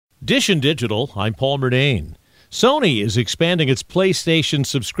Dish and Digital, I'm Paul Murnane. Sony is expanding its PlayStation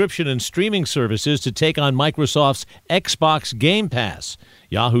subscription and streaming services to take on Microsoft's Xbox Game Pass.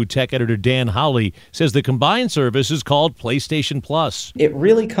 Yahoo tech editor Dan Howley says the combined service is called PlayStation Plus. It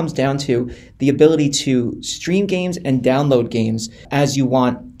really comes down to the ability to stream games and download games as you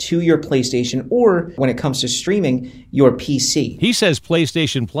want to your PlayStation, or when it comes to streaming, your PC. He says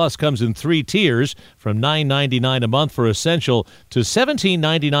PlayStation Plus comes in 3 tiers, from $9.99 a month for Essential to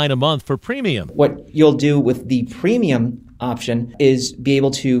 $17.99 a month for Premium. What you'll do with the Premium option is be able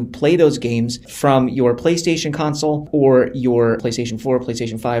to play those games from your PlayStation console or your PlayStation 4,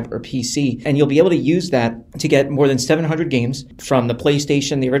 PlayStation 5, or PC. And you'll be able to use that to get more than 700 games from the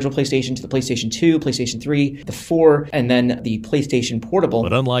PlayStation, the original PlayStation, to the PlayStation 2, PlayStation 3, the 4, and then the PlayStation Portable.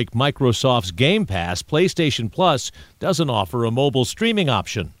 But unlike Microsoft's Game Pass, PlayStation Plus doesn't offer a mobile streaming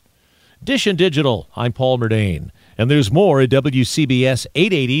option. Dish and Digital, I'm Paul Murnane. And there's more at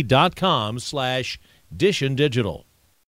WCBS880.com/Dish and Digital.